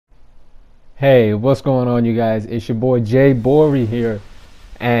Hey, what's going on, you guys? It's your boy Bori here.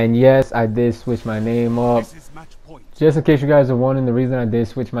 And yes, I did switch my name up. Just in case you guys are wondering, the reason I did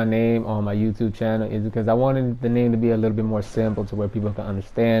switch my name on my YouTube channel is because I wanted the name to be a little bit more simple to where people can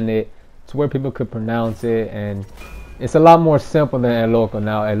understand it, to where people could pronounce it, and it's a lot more simple than El Loco.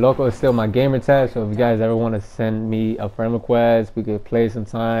 Now, El Loco is still my gamer tag, so if you guys ever want to send me a friend request, we could play some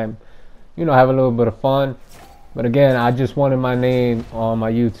time, have a little bit of fun. But again, I just wanted my name on my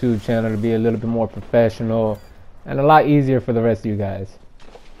YouTube channel to be a little bit more professional and a lot easier for the rest of you guys.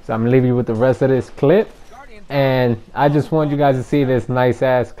 So I'm going to leave you with the rest of this clip. And I just want you guys to see this nice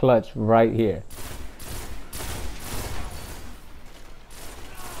ass clutch right here.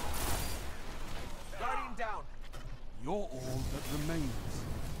 Guardian down. You're all that remains.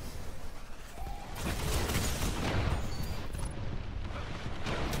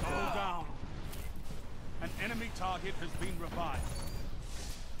 Go down. An enemy target has been revived.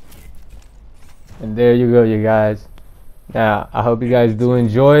 And there you go, you guys. Now, I hope you guys do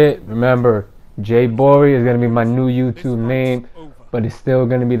enjoy it. Remember, Bori is going to be my new YouTube name, but it's still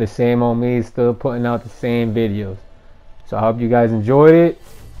going to be the same on me, still putting out the same videos. So I hope you guys enjoyed it.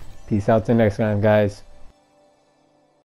 Peace out till next time, guys.